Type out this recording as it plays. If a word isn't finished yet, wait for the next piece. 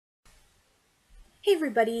Hey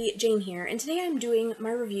everybody, Jane here, and today I'm doing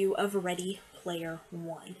my review of Ready Player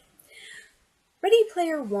One. Ready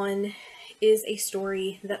Player One is a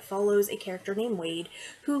story that follows a character named Wade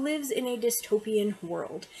who lives in a dystopian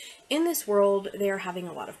world. In this world, they are having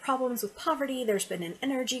a lot of problems with poverty, there's been an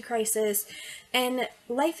energy crisis, and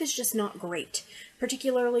life is just not great,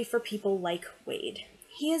 particularly for people like Wade.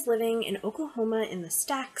 He is living in Oklahoma in the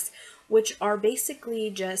stacks, which are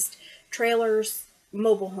basically just trailers,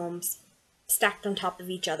 mobile homes, stacked on top of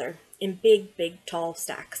each other in big, tall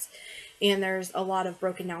stacks. And there's a lot of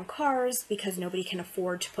broken down cars because nobody can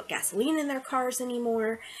afford to put gasoline in their cars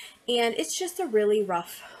anymore. And it's just a really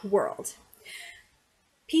rough world.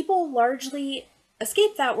 People largely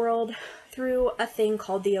escape that world through a thing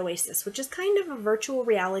called the Oasis, which is kind of a virtual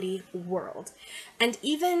reality world. And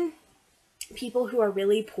even people who are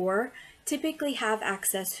really poor typically have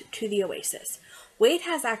access to the Oasis. Wade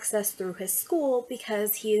has access through his school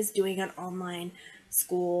because he is doing an online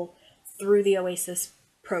school through the Oasis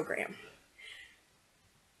program.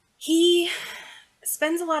 He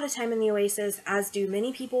spends a lot of time in the Oasis, as do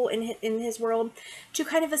many people in his world, to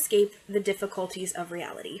kind of escape the difficulties of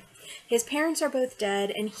reality. His parents are both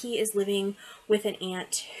dead, and he is living with an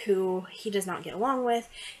aunt who he does not get along with,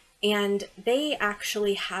 and they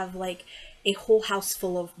actually have like a whole house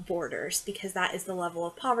full of boarders, because that is the level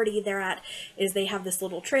of poverty they're at, is they have this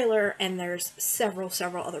little trailer and there's several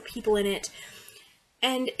other people in it.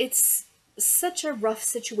 And it's such a rough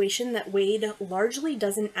situation that Wade largely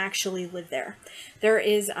doesn't actually live there. There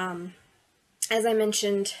is, as I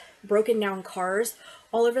mentioned, broken down cars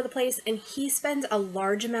all over the place, and he spends a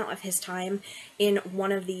large amount of his time in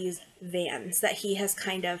one of these vans that he has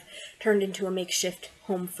kind of turned into a makeshift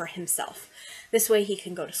home for himself. This way he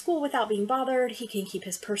can go to school without being bothered, he can keep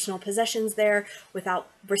his personal possessions there without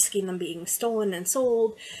risking them being stolen and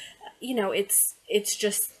sold. You know, it's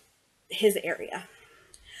just his area.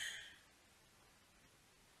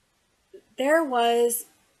 There was,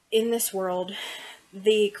 in this world,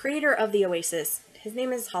 the creator of the Oasis. His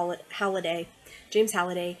name is Halliday, James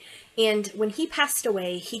Halliday, and when he passed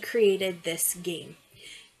away, he created this game.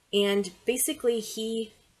 And basically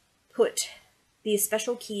he put these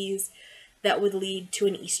special keys that would lead to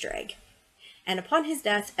an Easter egg. And upon his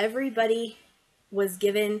death, everybody was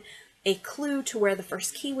given a clue to where the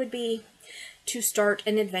first key would be to start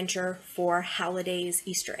an adventure for Halliday's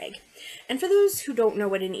Easter egg. And for those who don't know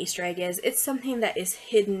what an Easter egg is, it's something that is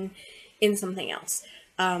hidden in something else.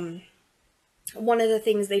 One of the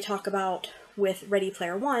things they talk about with Ready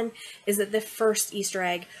Player One is that the first Easter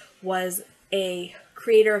egg was a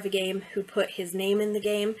creator of a game who put his name in the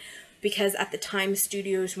game, because at the time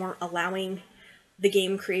studios weren't allowing the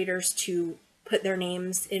game creators to put their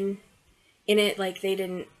names in it. Like they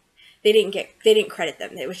didn't credit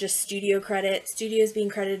them. It was just studio credit, studios being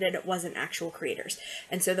credited. It wasn't actual creators.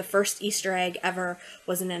 And so the first Easter egg ever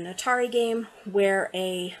was in an Atari game where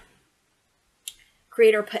a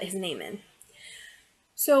creator put his name in.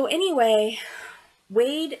 So anyway,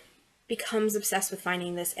 Wade becomes obsessed with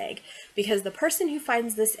finding this egg, because the person who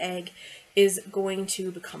finds this egg is going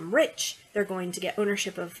to become rich. They're going to get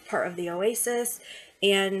ownership of part of the Oasis,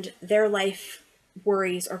 and their life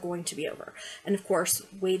worries are going to be over. And of course,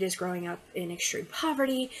 Wade is growing up in extreme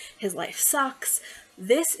poverty. His life sucks.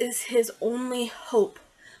 This is his only hope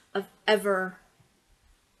of ever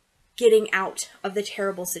getting out of the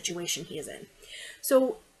terrible situation he is in.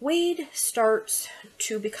 So Wade starts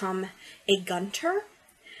to become a gunter.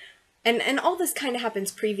 And all this kind of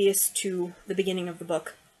happens previous to the beginning of the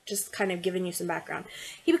book, just kind of giving you some background.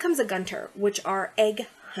 He becomes a gunter, which are egg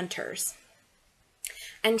hunters.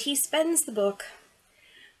 And he spends the book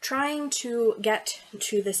trying to get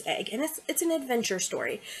to this egg. And it's an adventure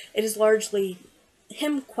story. It is largely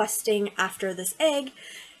him questing after this egg.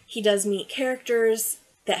 He does meet characters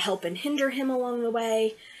that help and hinder him along the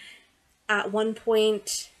way. At one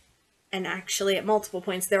point, and actually at multiple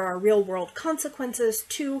points, there are real-world consequences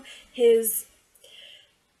to his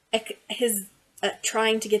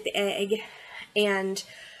trying to get the egg, and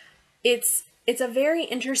it's a very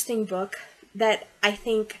interesting book that I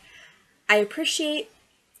think I appreciate.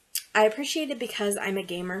 I appreciate it because I'm a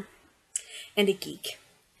gamer and a geek.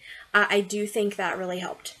 I do think that really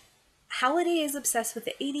helped. Halliday is obsessed with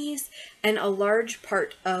the 80s, and a large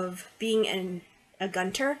part of being a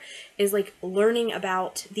gunter is like learning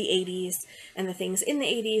about the 80s and the things in the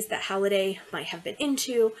 80s that Halliday might have been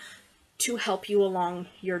into to help you along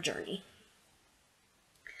your journey.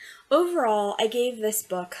 Overall, I gave this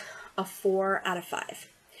book a 4 out of 5.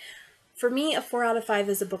 For me, a 4 out of 5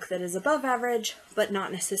 is a book that is above average, but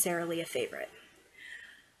not necessarily a favorite.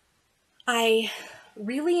 I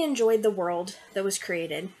really enjoyed the world that was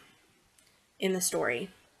created. in the story.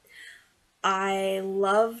 I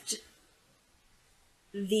loved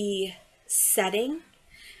the setting.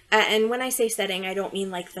 And when I say setting, I don't mean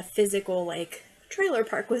like the physical, like, trailer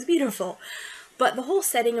park was beautiful, but the whole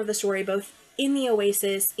setting of the story, both in the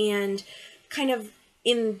Oasis and kind of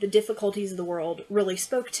in the difficulties of the world, really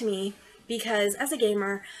spoke to me, because as a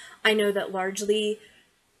gamer, I know that largely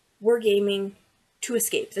we're gaming to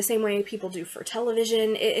escape, the same way people do for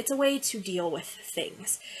television. It's a way to deal with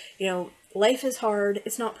things. You know, life is hard,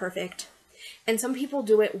 it's not perfect, and some people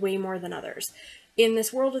do it way more than others. In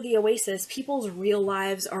this world of the Oasis, people's real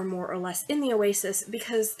lives are more or less in the Oasis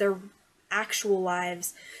because their actual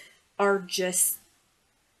lives are just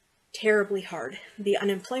terribly hard. The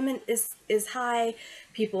unemployment is high,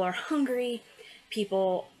 people are hungry,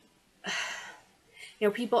 people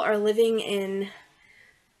people are living in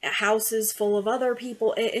houses full of other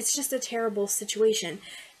people. It's just a terrible situation.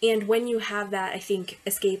 And when you have that, I think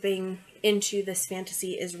escaping into this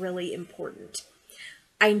fantasy is really important.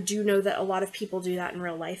 I do know that a lot of people do that in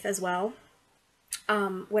real life as well.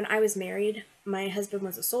 When I was married, my husband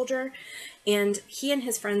was a soldier, and he and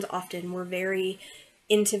his friends often were very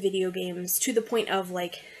into video games, to the point of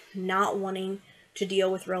like not wanting to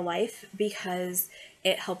deal with real life because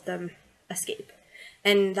it helped them escape.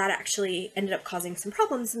 And that actually ended up causing some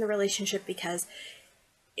problems in the relationship, because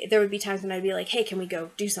there would be times when I'd be like, hey, can we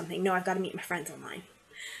go do something? No, I've got to meet my friends online.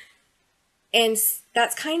 And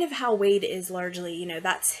that's kind of how Wade is largely,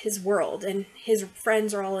 that's his world, and his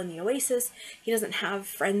friends are all in the Oasis. He doesn't have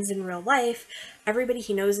friends in real life. Everybody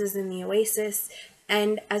he knows is in the Oasis.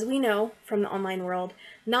 And as we know from the online world,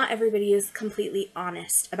 not everybody is completely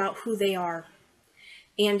honest about who they are.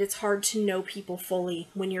 And it's hard to know people fully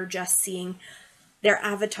when you're just seeing their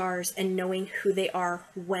avatars and knowing who they are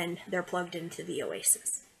when they're plugged into the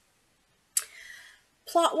Oasis.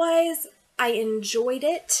 Plot-wise, I enjoyed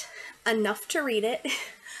it enough to read it.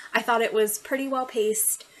 I thought it was pretty well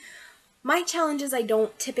paced. My challenge is I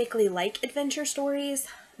don't typically like adventure stories.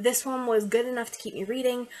 This one was good enough to keep me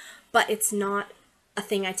reading, but it's not a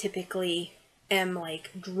thing I typically am like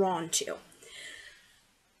drawn to.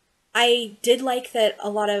 I did like that a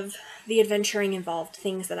lot of the adventuring involved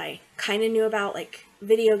things that I kind of knew about, like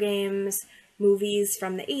video games, movies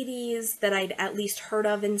from the 80s that I'd at least heard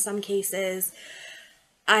of in some cases.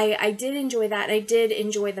 I did enjoy that. I did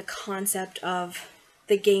enjoy the concept of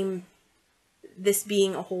the game, this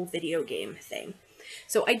being a whole video game thing.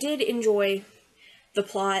 So I did enjoy the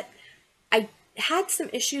plot. I had some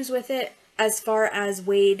issues with it as far as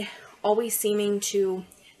Wade always seeming to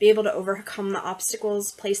be able to overcome the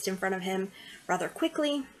obstacles placed in front of him rather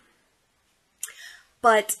quickly.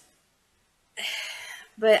 But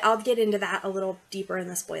I'll get into that a little deeper in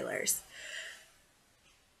the spoilers.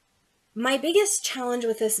 My biggest challenge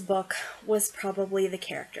with this book was probably the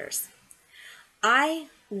characters. I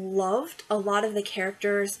loved a lot of the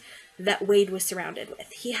characters that Wade was surrounded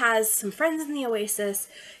with. He has some friends in the Oasis.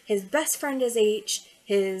 His best friend is H.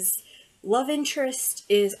 His love interest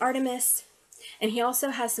is Artemis. And he also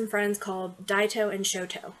has some friends called Daito and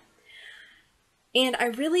Shoto. And I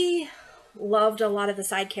really loved a lot of the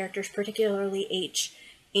side characters, particularly H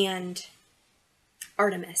and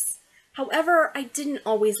Artemis. However, I didn't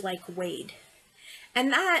always like Wade.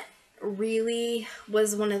 And that really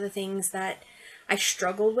was one of the things that I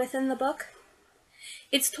struggled with in the book.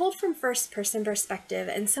 It's told from first-person perspective,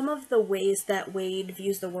 and some of the ways that Wade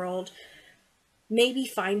views the world may be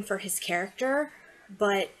fine for his character,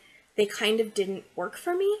 but they kind of didn't work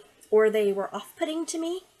for me, or they were off-putting to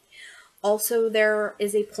me. Also, there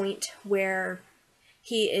is a point where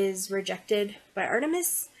he is rejected by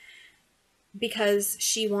Artemis because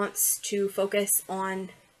she wants to focus on,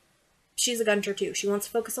 she's a gunter too, she wants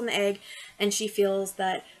to focus on the egg, and she feels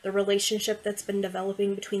that the relationship that's been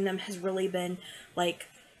developing between them has really been like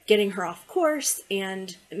getting her off course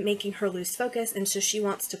and making her lose focus, and so she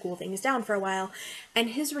wants to cool things down for a while, and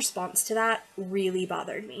his response to that really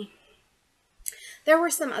bothered me. There were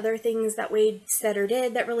some other things that Wade said or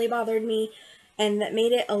did that really bothered me, and that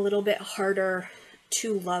made it a little bit harder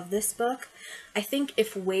to love this book. I think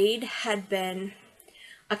if Wade had been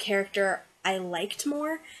a character I liked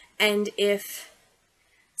more, and if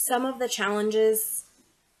some of the challenges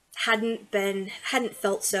hadn't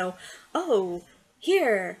felt so, oh,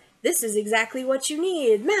 here, this is exactly what you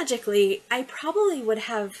need, magically, I probably would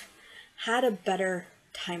have had a better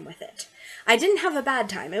time with it. I didn't have a bad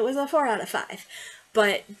time. It was a 4 out of 5.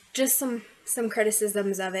 But just some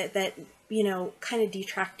criticisms of it that, kind of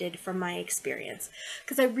detracted from my experience.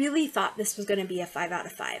 Because I really thought this was going to be a 5 out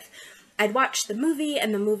of 5. I'd watched the movie,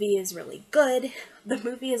 and the movie is really good. The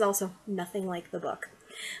movie is also nothing like the book.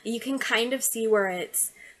 You can kind of see where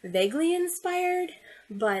it's vaguely inspired,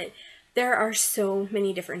 but there are so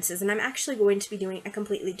many differences, and I'm actually going to be doing a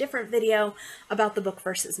completely different video about the book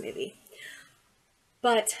versus movie.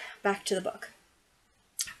 But back to the book.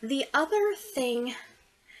 The other thing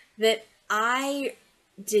that I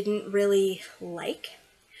didn't really like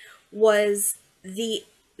was the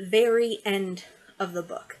very end of the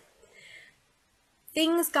book.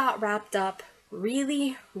 Things got wrapped up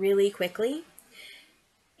really, really quickly,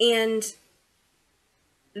 and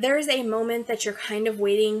there's a moment that you're kind of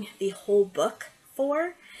waiting the whole book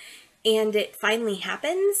for, and it finally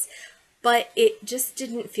happens, but it just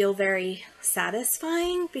didn't feel very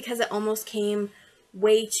satisfying because it almost came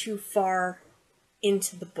way too far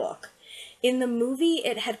into the book. In the movie,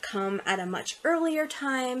 it had come at a much earlier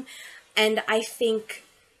time, and I think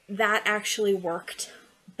that actually worked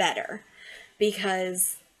better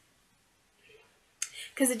because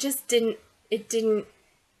it just didn't,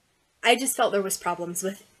 I just felt there was problems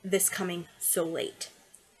with this coming so late.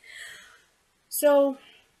 So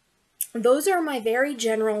those are my very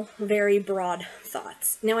general, very broad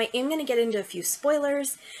thoughts. Now I am going to get into a few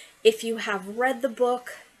spoilers. If you have read the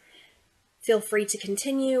book, feel free to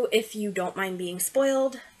continue. If you don't mind being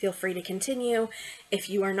spoiled, feel free to continue.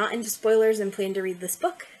 If you are not into spoilers and plan to read this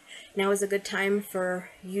book, now is a good time for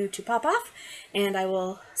you to pop off, and I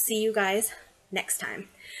will see you guys next time.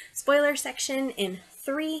 Spoiler section in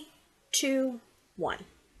 3, 2, 1.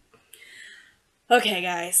 Okay,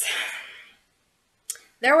 guys.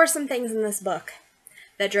 There were some things in this book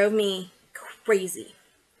that drove me crazy.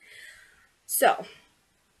 So,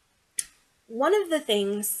 one of the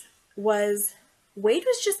things was Wade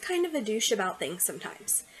was just kind of a douche about things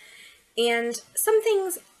sometimes. And some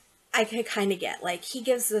things I could kind of get. Like, he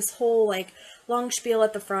gives this whole, like, long spiel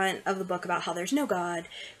at the front of the book about how there's no God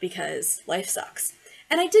because life sucks.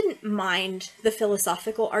 And I didn't mind the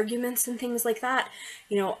philosophical arguments and things like that.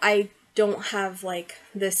 You know, I don't have, like,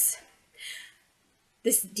 this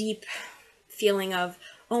deep feeling of,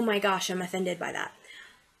 oh my gosh, I'm offended by that.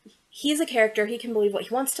 He's a character, he can believe what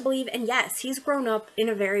he wants to believe, and yes, he's grown up in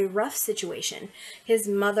a very rough situation. His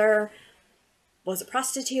mother was a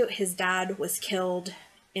prostitute, his dad was killed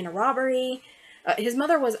in a robbery. His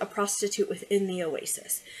mother was a prostitute within the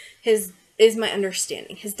Oasis, is my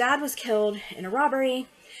understanding. His dad was killed in a robbery.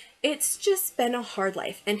 It's just been a hard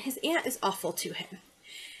life, and his aunt is awful to him.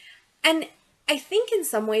 And I think in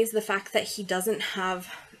some ways the fact that he doesn't have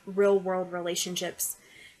real-world relationships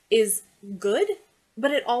is good,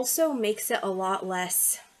 but it also makes it a lot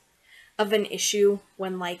less of an issue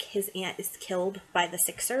when, like, his aunt is killed by the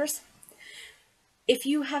Sixers. If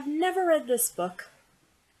you have never read this book,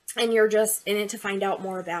 and you're just in it to find out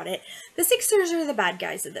more about it, the Sixers are the bad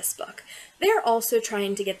guys of this book. They're also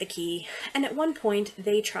trying to get the key, and at one point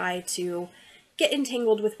they try to get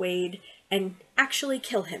entangled with Wade and actually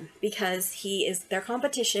kill him because he is their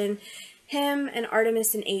competition. Him and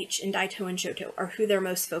Artemis and H and Daito and Shoto are who they're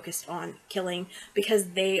most focused on killing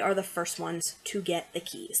because they are the first ones to get the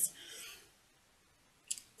keys.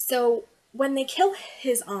 So when they kill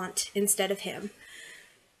his aunt instead of him,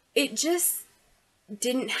 it just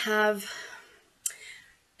didn't have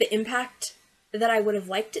the impact that I would have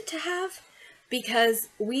liked it to have because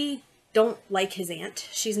we don't like his aunt.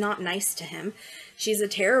 She's not nice to him. She's a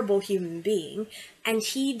terrible human being, and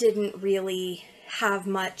he didn't really have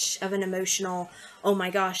much of an emotional, oh my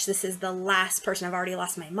gosh, this is the last person. I've already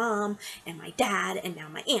lost my mom and my dad and now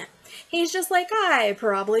my aunt. He's just like, I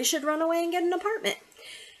probably should run away and get an apartment.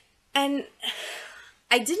 And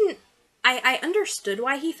I understood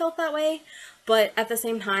why he felt that way, but at the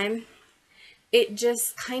same time, it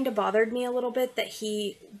just kind of bothered me a little bit that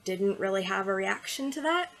he didn't really have a reaction to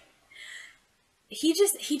that.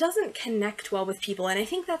 He doesn't connect well with people, and I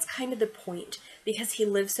think that's kind of the point because he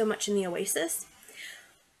lives so much in the Oasis.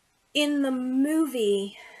 In the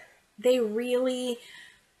movie, they really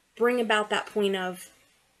bring about that point of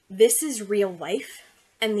this is real life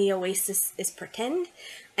and the Oasis is pretend,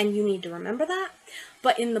 and you need to remember that.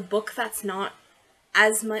 But in the book, that's not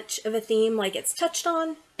as much of a theme. Like, it's touched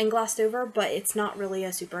on and glossed over, but it's not really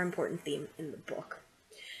a super important theme in the book.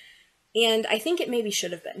 And I think it maybe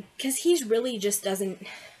should have been, because he's really just doesn't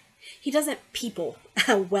people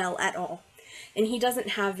well at all. And he doesn't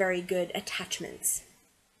have very good attachments.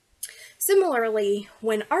 Similarly,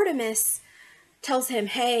 when Artemis tells him,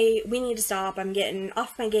 hey, we need to stop, I'm getting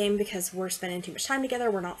off my game because we're spending too much time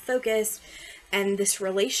together, we're not focused, and this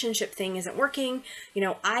relationship thing isn't working, you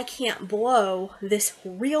know, I can't blow this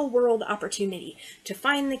real world opportunity to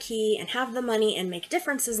find the key and have the money and make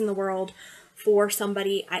differences in the world for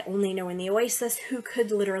somebody I only know in the Oasis who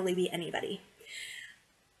could literally be anybody.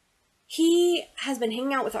 He has been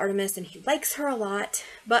hanging out with Artemis and he likes her a lot,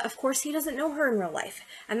 but of course he doesn't know her in real life,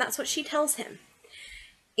 and that's what she tells him.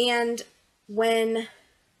 And when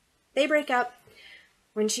they break up,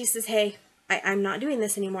 when she says, hey, I'm not doing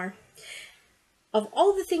this anymore, of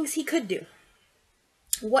all the things he could do,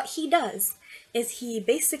 what he does is he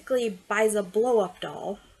basically buys a blow-up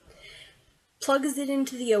doll, plugs it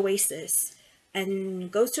into the Oasis,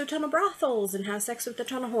 and goes to a ton of brothels and has sex with a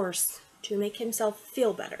ton of whores to make himself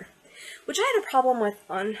feel better. Which I had a problem with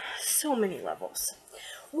on so many levels.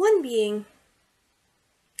 One being,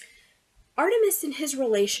 Artemis in his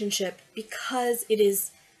relationship, because it is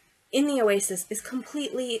in the Oasis, is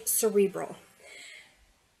completely cerebral.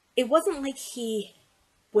 It wasn't like he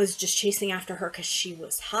was just chasing after her because she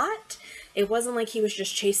was hot. It wasn't like he was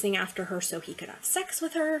just chasing after her so he could have sex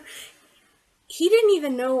with her. He didn't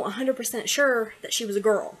even know 100% sure that she was a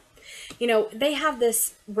girl. You know, they have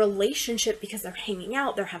this relationship because they're hanging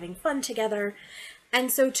out, they're having fun together.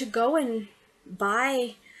 And so to go and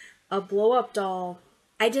buy a blow-up doll,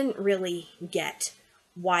 I didn't really get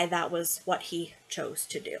why that was what he chose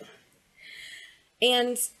to do.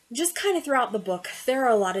 And just kind of throughout the book, there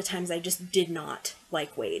are a lot of times I just did not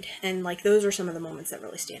like Wade. And like those are some of the moments that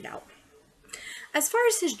really stand out. As far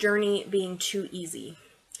as his journey being too easy,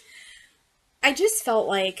 I just felt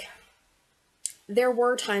like there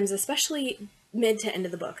were times, especially mid to end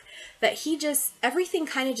of the book, that everything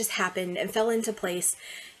kind of just happened and fell into place,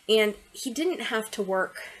 and he didn't have to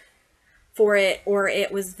work for it, or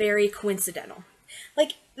it was very coincidental.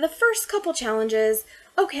 Like, the first couple challenges,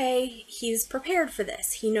 okay, he's prepared for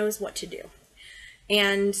this, he knows what to do.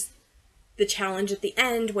 And the challenge at the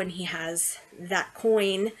end, when he has that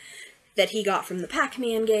coin that he got from the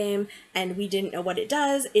Pac-Man game, and we didn't know what it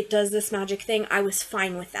does this magic thing, I was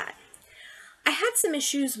fine with that. I had some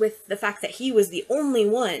issues with the fact that he was the only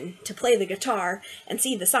one to play the guitar and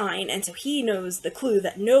see the sign, and so he knows the clue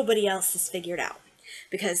that nobody else has figured out.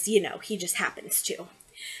 Because, you know, he just happens to.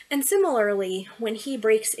 And similarly, when he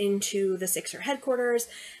breaks into the Sixer headquarters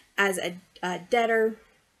as a debtor,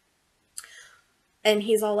 and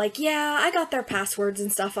he's all like, yeah, I got their passwords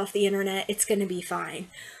and stuff off the internet, it's gonna be fine.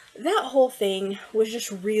 That whole thing was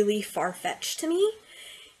just really far-fetched to me,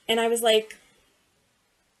 and I was like,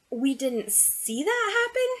 we didn't see that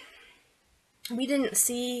happen. We didn't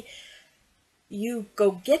see you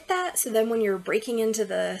go get that, so then when you're breaking into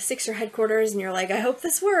the Sixer headquarters and you're like, I hope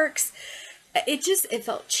this works, it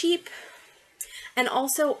felt cheap. And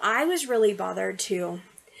also, I was really bothered too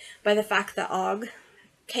by the fact that Og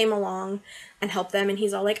came along and helped them, and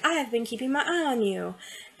he's all like, I have been keeping my eye on you,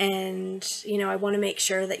 and, you know, I want to make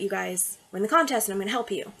sure that you guys win the contest, and I'm going to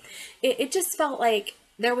help you. It just felt like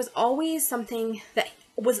there was always something that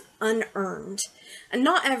was unearned. And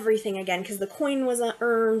not everything, again, because the coin was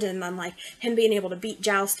unearned, and then, like, him being able to beat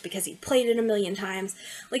Joust because he played it a million times.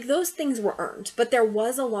 Like, those things were earned, but there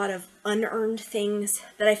was a lot of unearned things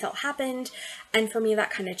that I felt happened, and for me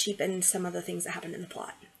that kind of cheapened some of the things that happened in the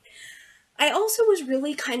plot. I also was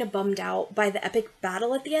really kind of bummed out by the epic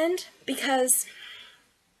battle at the end, because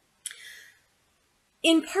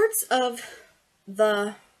in parts of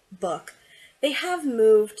the book, they have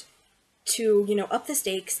moved to, you know, up the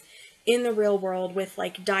stakes in the real world with,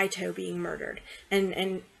 like, Daito being murdered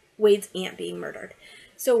and Wade's aunt being murdered.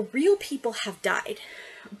 So real people have died.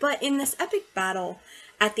 But in this epic battle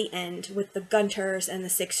at the end with the Gunters and the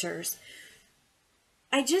Sixers,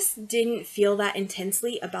 I just didn't feel that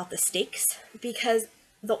intensely about the stakes, because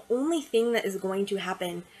the only thing that is going to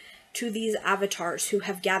happen to these avatars who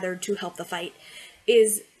have gathered to help the fight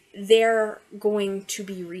is they're going to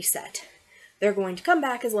be reset. They're going to come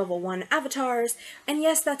back as level 1 avatars, and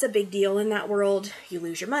yes, that's a big deal in that world. You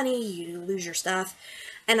lose your money, you lose your stuff,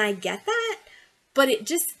 and I get that, but it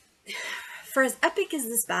just, for as epic as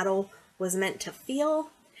this battle was meant to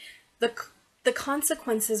feel, the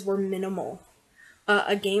consequences were minimal.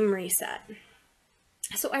 A game reset.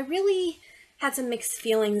 So I really had some mixed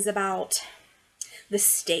feelings about the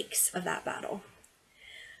stakes of that battle.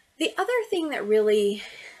 The other thing that really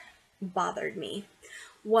bothered me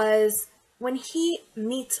was when he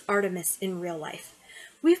meets Artemis in real life.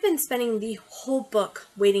 We've been spending the whole book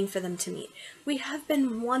waiting for them to meet. We have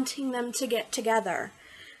been wanting them to get together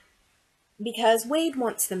because Wade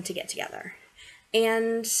wants them to get together.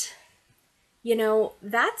 And, you know,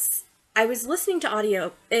 I was listening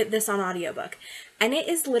to this on audiobook, and it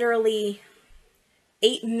is literally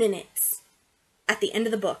 8 minutes at the end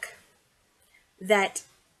of the book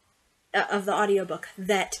of the audiobook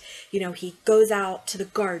that, you know, he goes out to the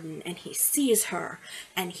garden and he sees her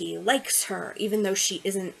and he likes her even though she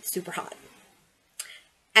isn't super hot.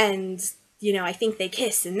 And, you know, I think they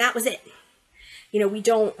kiss and that was it. You know, we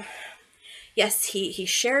don't Yes, he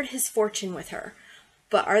shared his fortune with her,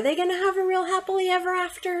 but are they going to have a real happily ever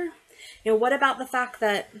after? What about the fact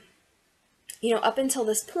that, up until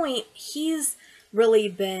this point, he's really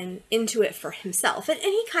been into it for himself. And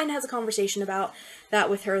he kind of has a conversation about that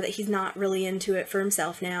with her, that he's not really into it for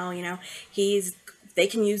himself now. They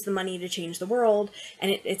can use the money to change the world,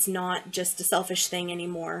 and it's not just a selfish thing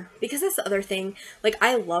anymore. Because that's the other thing. Like,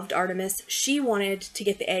 I loved Artemis. She wanted to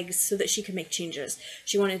get the eggs so that she could make changes.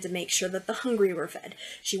 She wanted to make sure that the hungry were fed.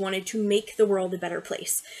 She wanted to make the world a better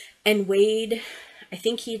place. And Wade, I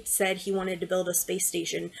think he said he wanted to build a space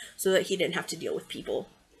station so that he didn't have to deal with people.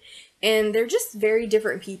 And they're just very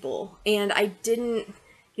different people. And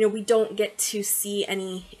we don't get to see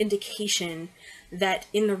any indication that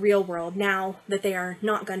in the real world, now that they are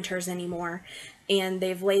not Gunters anymore, and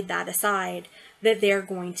they've laid that aside, that they're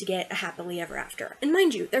going to get a happily ever after. And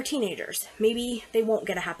mind you, they're teenagers. Maybe they won't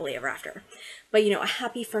get a happily ever after. But, a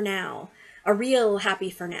happy for now, a real happy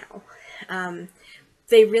for now.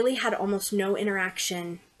 They really had almost no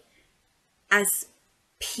interaction as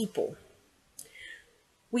people.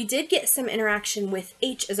 We did get some interaction with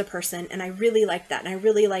H as a person, and I really liked that. And I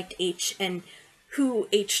really liked H and who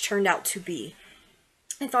H turned out to be.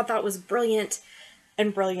 I thought that was brilliant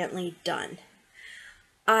and brilliantly done.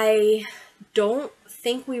 I don't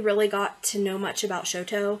think we really got to know much about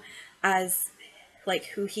Shoto as, like,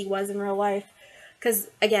 who he was in real life. Because,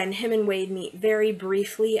 again, him and Wade meet very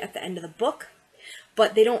briefly at the end of the book,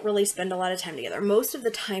 but they don't really spend a lot of time together. Most of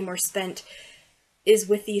the time we're spent is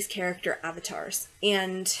with these character avatars.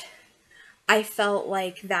 And I felt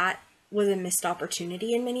like that was a missed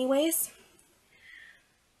opportunity in many ways.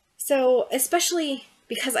 So, especially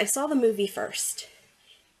because I saw the movie first.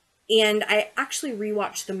 And I actually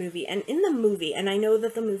rewatched the movie. And in the movie, and I know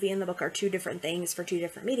that the movie and the book are two different things for two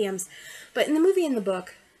different mediums, but in the movie and the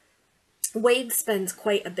book, Wade spends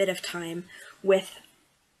quite a bit of time with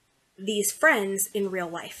these friends in real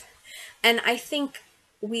life. And I think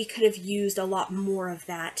we could have used a lot more of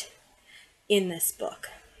that in this book.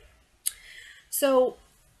 So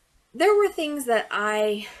there were things that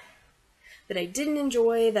I didn't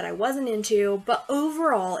enjoy, that I wasn't into, but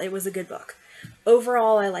overall it was a good book.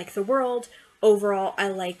 Overall, I like the world. Overall, I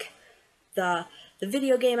like the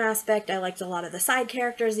video game aspect. I liked a lot of the side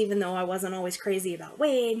characters, even though I wasn't always crazy about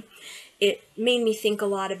Wade. It made me think a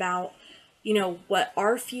lot about, what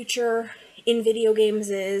our future in video games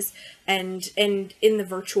is, and in the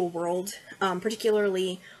virtual world.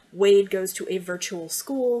 Particularly, Wade goes to a virtual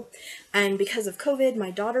school, and because of COVID,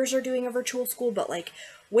 my daughters are doing a virtual school, but like,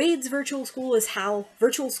 Wade's virtual school is how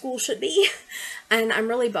virtual school should be. And I'm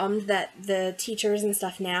really bummed that the teachers and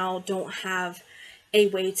stuff now don't have a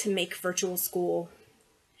way to make virtual school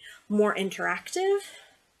more interactive.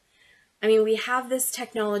 I mean, we have this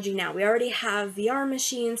technology now. We already have VR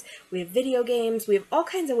machines, we have video games, we have all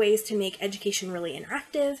kinds of ways to make education really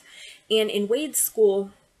interactive. And in Wade's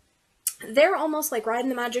school, they're almost like riding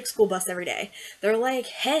the magic school bus every day. They're like,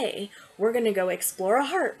 hey, we're going to go explore a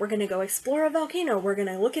heart. We're going to go explore a volcano. We're going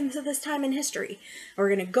to look into this time in history. We're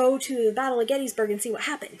going to go to the Battle of Gettysburg and see what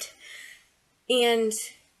happened. And,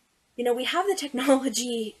 we have the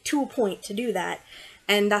technology to a point to do that.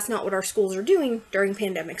 And that's not what our schools are doing during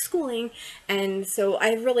pandemic schooling. And so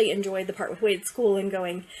I really enjoyed the part with Wade's school and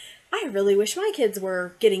going, I really wish my kids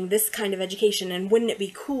were getting this kind of education. And wouldn't it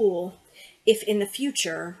be cool if in the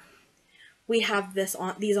future we have these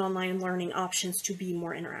online learning options to be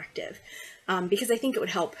more interactive, because I think it would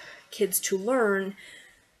help kids to learn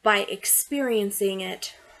by experiencing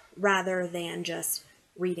it rather than just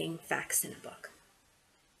reading facts in a book.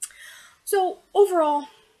 So overall,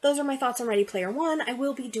 those are my thoughts on Ready Player One. I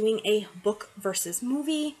will be doing a book versus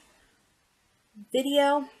movie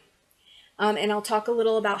video, and I'll talk a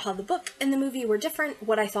little about how the book and the movie were different,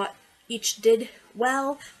 what I thought each did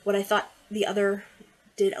well, what I thought the other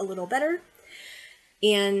did a little better.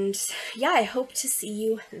 And yeah, I hope to see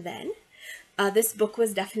you then. This book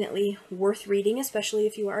was definitely worth reading, especially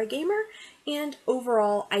if you are a gamer, and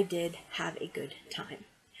overall I did have a good time.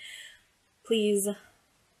 Please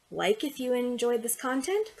like if you enjoyed this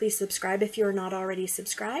content. Please subscribe if you are not already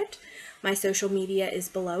subscribed. My social media is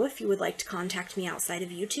below if you would like to contact me outside of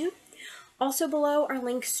YouTube. Also below are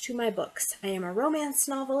links to my books. I am a romance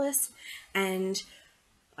novelist, and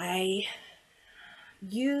I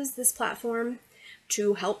use this platform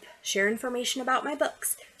to help share information about my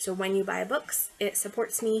books. So when you buy books, it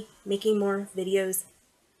supports me making more videos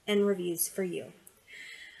and reviews for you.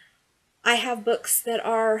 I have books that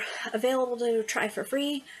are available to try for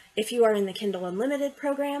free if you are in the Kindle Unlimited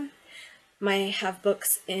program. I have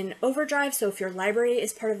books in Overdrive, so if your library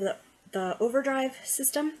is part of the the Overdrive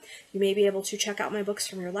system, you may be able to check out my books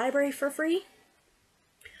from your library for free.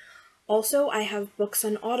 Also, I have books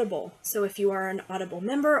on Audible, so if you are an Audible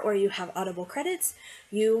member or you have Audible credits,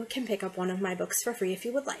 you can pick up one of my books for free if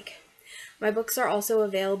you would like. My books are also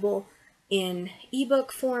available in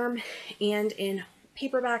ebook form and in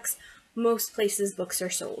paperbacks. Most places books are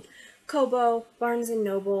sold. Kobo, Barnes &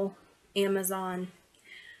 Noble, Amazon.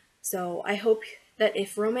 So I hope that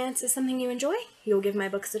if romance is something you enjoy, you'll give my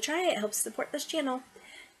books a try. It helps support this channel.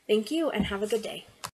 Thank you and have a good day.